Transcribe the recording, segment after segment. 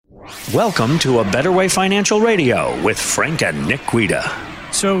Welcome to A Better Way Financial Radio with Frank and Nick Guida.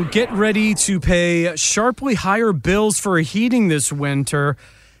 So get ready to pay sharply higher bills for heating this winter,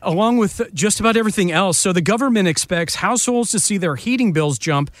 along with just about everything else. So the government expects households to see their heating bills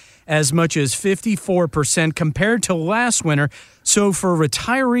jump as much as 54% compared to last winter. So for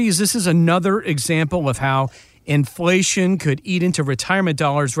retirees, this is another example of how inflation could eat into retirement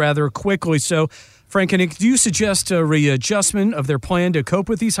dollars rather quickly. So Frank and Nick, do you suggest a readjustment of their plan to cope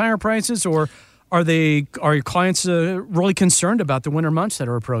with these higher prices, or are your clients really concerned about the winter months that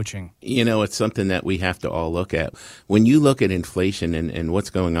are approaching? You know, it's something that we have to all look at. When you look at inflation and what's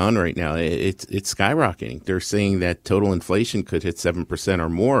going on right now, it's skyrocketing. They're saying that total inflation could hit 7% or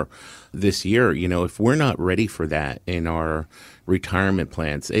more this year. You know, if we're not ready for that in our retirement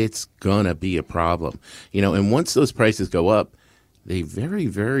plans, it's going to be a problem. You know, and once those prices go up, they very,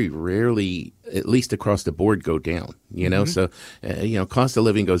 very rarely, at least across the board, go down, you know? So, cost of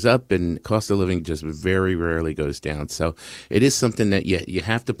living goes up and cost of living just very rarely goes down. So it is something that you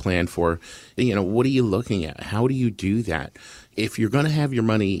have to plan for. You know, what are you looking at? How do you do that? If you're going to have your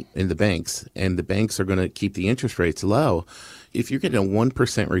money in the banks and the banks are going to keep the interest rates low, if you're getting a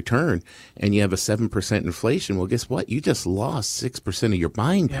 1% return and you have a 7% inflation, well, guess what? You just lost 6% of your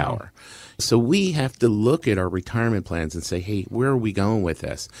buying power. So we have to look at our retirement plans and say, hey, where are we going with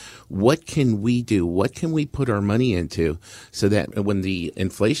this? What can we do? What can we put our money into so that when the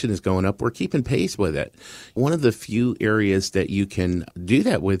inflation is going up, we're keeping pace with it? One of the few areas that you can do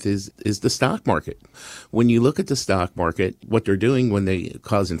that with is the stock market. When you look at the stock market, what they're doing when they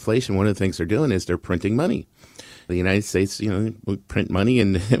cause inflation, one of the things they're doing is they're printing money. The United States, we print money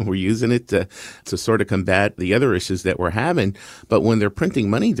and we're using it to sort of combat the other issues that we're having. But when they're printing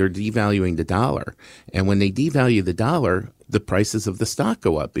money, they're devaluing the dollar. And when they devalue the dollar, the prices of the stock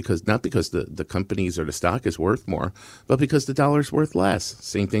go up not because the companies or the stock is worth more, but because the dollar's worth less.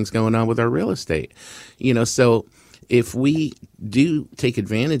 Same thing's going on with our real estate. So if we do take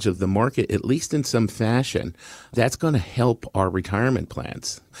advantage of the market, at least in some fashion, that's going to help our retirement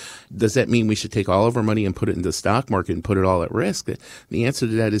plans. Does that mean we should take all of our money and put it into the stock market and put it all at risk? The answer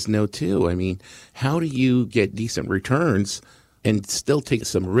to that is no, too. I mean, how do you get decent returns and still take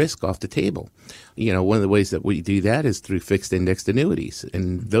some risk off the table? One of the ways that we do that is through fixed indexed annuities.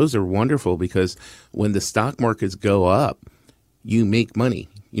 And those are wonderful because when the stock markets go up, you make money.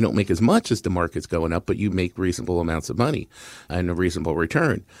 You don't make as much as the market's going up, but you make reasonable amounts of money and a reasonable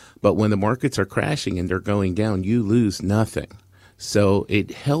return. But when the markets are crashing and they're going down, you lose nothing. So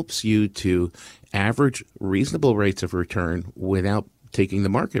it helps you to average reasonable rates of return without taking the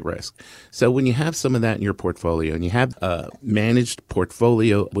market risk. So when you have some of that in your portfolio and you have a managed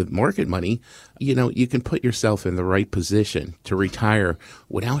portfolio with market money, you can put yourself in the right position to retire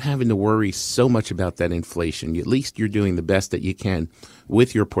without having to worry so much about that inflation. At least you're doing the best that you can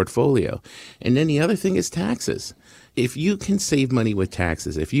with your portfolio. And then the other thing is taxes. If you can save money with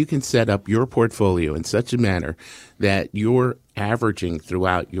taxes, if you can set up your portfolio in such a manner that you're averaging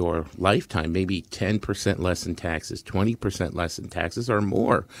throughout your lifetime, maybe 10% less in taxes, 20% less in taxes or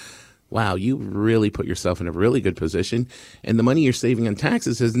more, wow, you really put yourself in a really good position. And the money you're saving on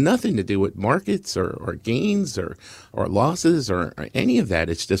taxes has nothing to do with markets or gains or losses or any of that.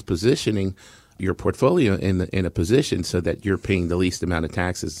 It's just positioning your portfolio in a position so that you're paying the least amount of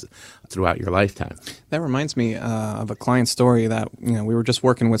taxes throughout your lifetime. That reminds me of a client story that we were just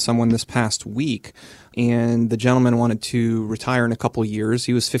working with someone this past week, and the gentleman wanted to retire in a couple years.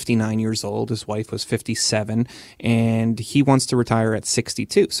 He was 59 years old. His wife was 57, and he wants to retire at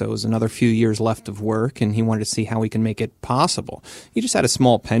 62. So it was another few years left of work, and he wanted to see how we can make it possible. He just had a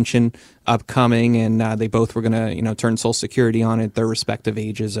small pension upcoming, and they both were going to, turn Social Security on at their respective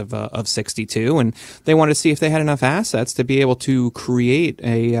ages of 62, and they wanted to see if they had enough assets to be able to create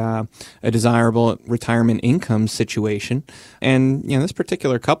a desirable retirement income situation. And this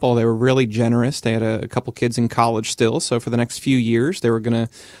particular couple, they were really generous. They had a couple kids in college still, so for the next few years, they were going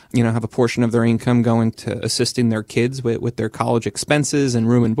to, have a portion of their income going to assisting their kids with their college expenses and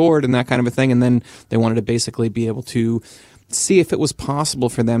room and board and that kind of a thing. And then they wanted to basically be able to see if it was possible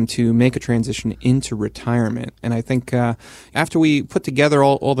for them to make a transition into retirement. And I think after we put together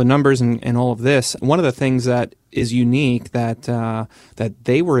all the numbers and all of this, one of the things that is unique that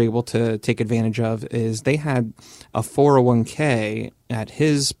they were able to take advantage of is they had a 401k at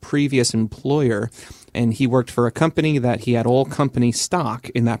his previous employer, and he worked for a company that he had all company stock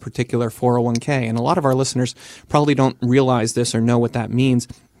in that particular 401k. And a lot of our listeners probably don't realize this or know what that means.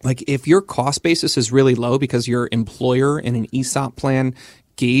 Like if your cost basis is really low because your employer in an ESOP plan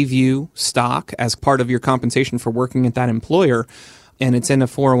gave you stock as part of your compensation for working at that employer, and it's in a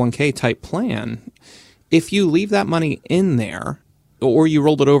 401k type plan, if you leave that money in there, or you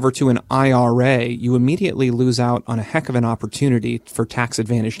rolled it over to an IRA, you immediately lose out on a heck of an opportunity for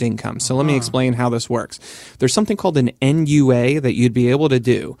tax-advantaged income. So let me explain how this works. There's something called an NUA that you'd be able to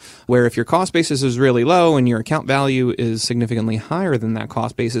do, where if your cost basis is really low and your account value is significantly higher than that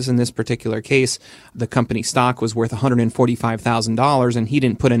cost basis, in this particular case, the company stock was worth $145,000 and he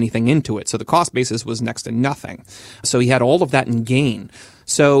didn't put anything into it. So the cost basis was next to nothing. So he had all of that in gain.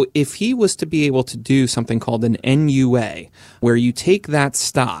 So if he was to be able to do something called an NUA, where you take that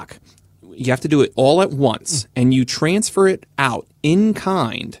stock, you have to do it all at once, and you transfer it out in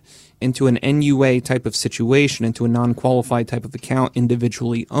kind into an NUA type of situation, into a non-qualified type of account,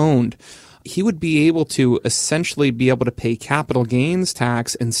 individually owned, he would be able to essentially be able to pay capital gains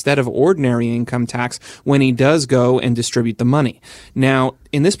tax instead of ordinary income tax when he does go and distribute the money. Now,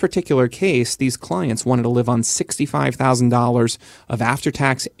 in this particular case, these clients wanted to live on $65,000 of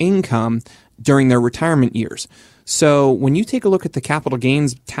after-tax income during their retirement years. So when you take a look at the capital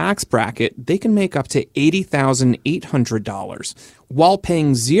gains tax bracket, they can make up to $80,800 while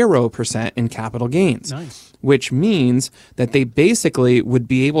paying 0% in capital gains. Nice. Which means that they basically would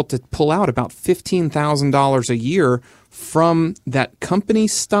be able to pull out about $15,000 a year from that company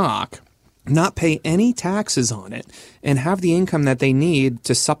stock, not pay any taxes on it, and have the income that they need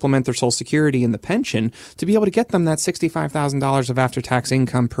to supplement their Social Security and the pension to be able to get them that $65,000 of after-tax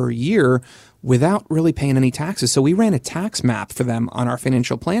income per year without really paying any taxes. So we ran a tax map for them on our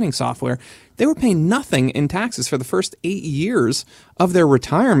financial planning software. They were paying nothing in taxes for the first 8 years of their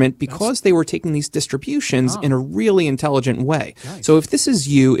retirement because they were taking these distributions in a really intelligent way. Nice. So if this is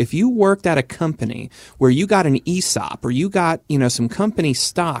you, if you worked at a company where you got an ESOP or you got, some company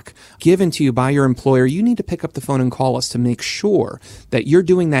stock given to you by your employer, you need to pick up the phone and call us to make sure that you're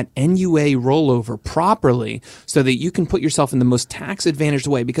doing that NUA rollover properly so that you can put yourself in the most tax advantaged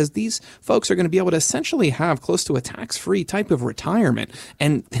way, because these folks are going to be able to essentially have close to a tax-free type of retirement.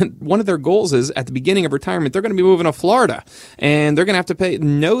 And one of their goals is at the beginning of retirement, they're going to be moving to Florida, and they're going to have to pay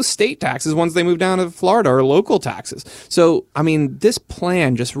no state taxes once they move down to Florida, or local taxes. So, this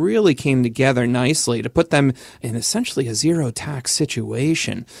plan just really came together nicely to put them in essentially a zero tax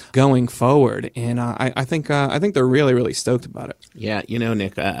situation going forward. And I think they're really, really stoked about it. Yeah,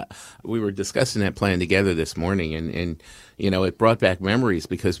 Nick, we were discussing that plan together this morning, and it brought back memories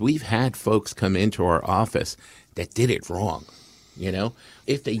because we've had folks come into our office that did it wrong.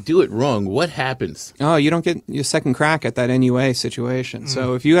 If they do it wrong, what happens? Oh, you don't get your second crack at that NUA situation.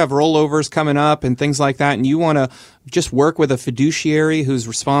 So if you have rollovers coming up and things like that, and you want to just work with a fiduciary who's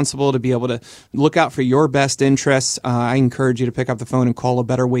responsible to be able to look out for your best interests, I encourage you to pick up the phone and call A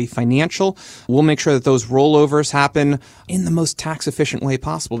Better Way Financial. We'll make sure that those rollovers happen in the most tax efficient way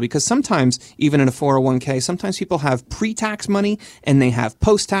possible, because sometimes, even in a 401k, sometimes people have pre-tax money and they have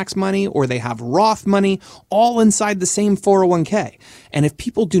post-tax money, or they have Roth money all inside the same 401k. And if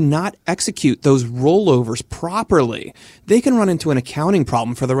people do not execute those rollovers properly, they can run into an accounting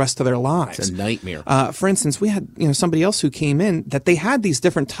problem for the rest of their lives. It's a nightmare. For instance, we had somebody else who came in that they had these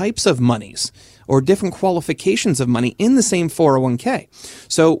different types of monies or different qualifications of money in the same 401k.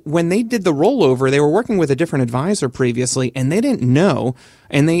 So when they did the rollover, they were working with a different advisor previously, and they didn't know,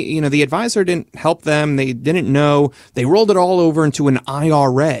 and the advisor didn't help them. They didn't know. They rolled it all over into an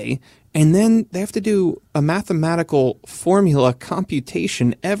IRA. And then they have to do a mathematical formula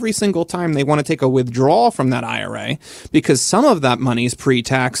computation every single time they want to take a withdrawal from that IRA, because some of that money is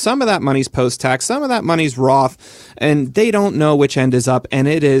pre-tax, some of that money is post-tax, some of that money is Roth, and they don't know which end is up, and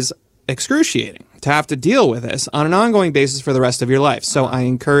it is excruciating to have to deal with this on an ongoing basis for the rest of your life. So I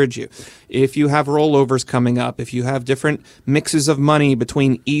encourage you, if you have rollovers coming up, if you have different mixes of money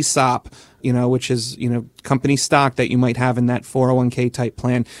between ESOP, which is, company stock that you might have in that 401k type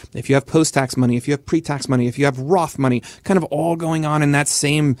plan, if you have post-tax money, if you have pre-tax money, if you have Roth money, kind of all going on in that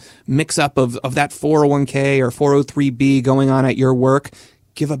same mix-up of that 401k or 403b going on at your work,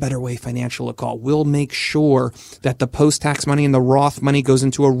 give A Better Way Financial a call. We'll make sure that the post-tax money and the Roth money goes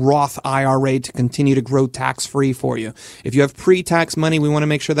into a Roth IRA to continue to grow tax-free for you. If you have pre-tax money, we want to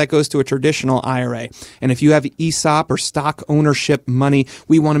make sure that goes to a traditional IRA. And if you have ESOP or stock ownership money,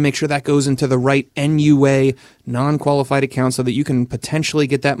 we want to make sure that goes into the right NUA non-qualified account so that you can potentially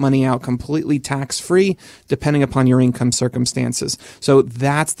get that money out completely tax-free depending upon your income circumstances. So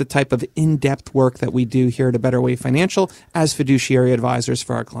that's the type of in-depth work that we do here at A Better Way Financial as fiduciary advisors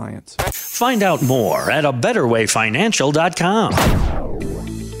for our clients. Find out more at abetterwayfinancial.com.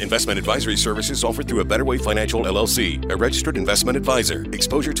 Investment advisory services offered through A Better Way Financial, LLC, a registered investment advisor.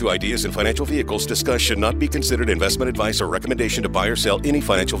 Exposure to ideas and financial vehicles discussed should not be considered investment advice or recommendation to buy or sell any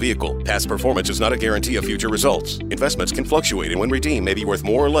financial vehicle. Past performance is not a guarantee of future results. Investments can fluctuate and when redeemed may be worth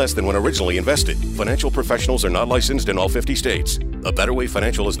more or less than when originally invested. Financial professionals are not licensed in all 50 states. A Better Way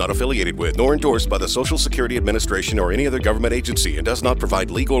Financial is not affiliated with nor endorsed by the Social Security Administration or any other government agency and does not provide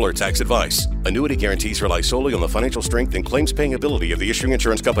legal or tax advice. Annuity guarantees rely solely on the financial strength and claims-paying ability of the issuing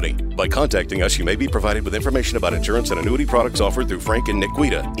insurance company. By contacting us, you may be provided with information about insurance and annuity products offered through Frank and Nick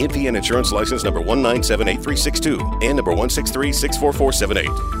Guida, NPN Insurance License number 1978362 and number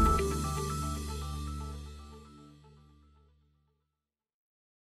 163-64478.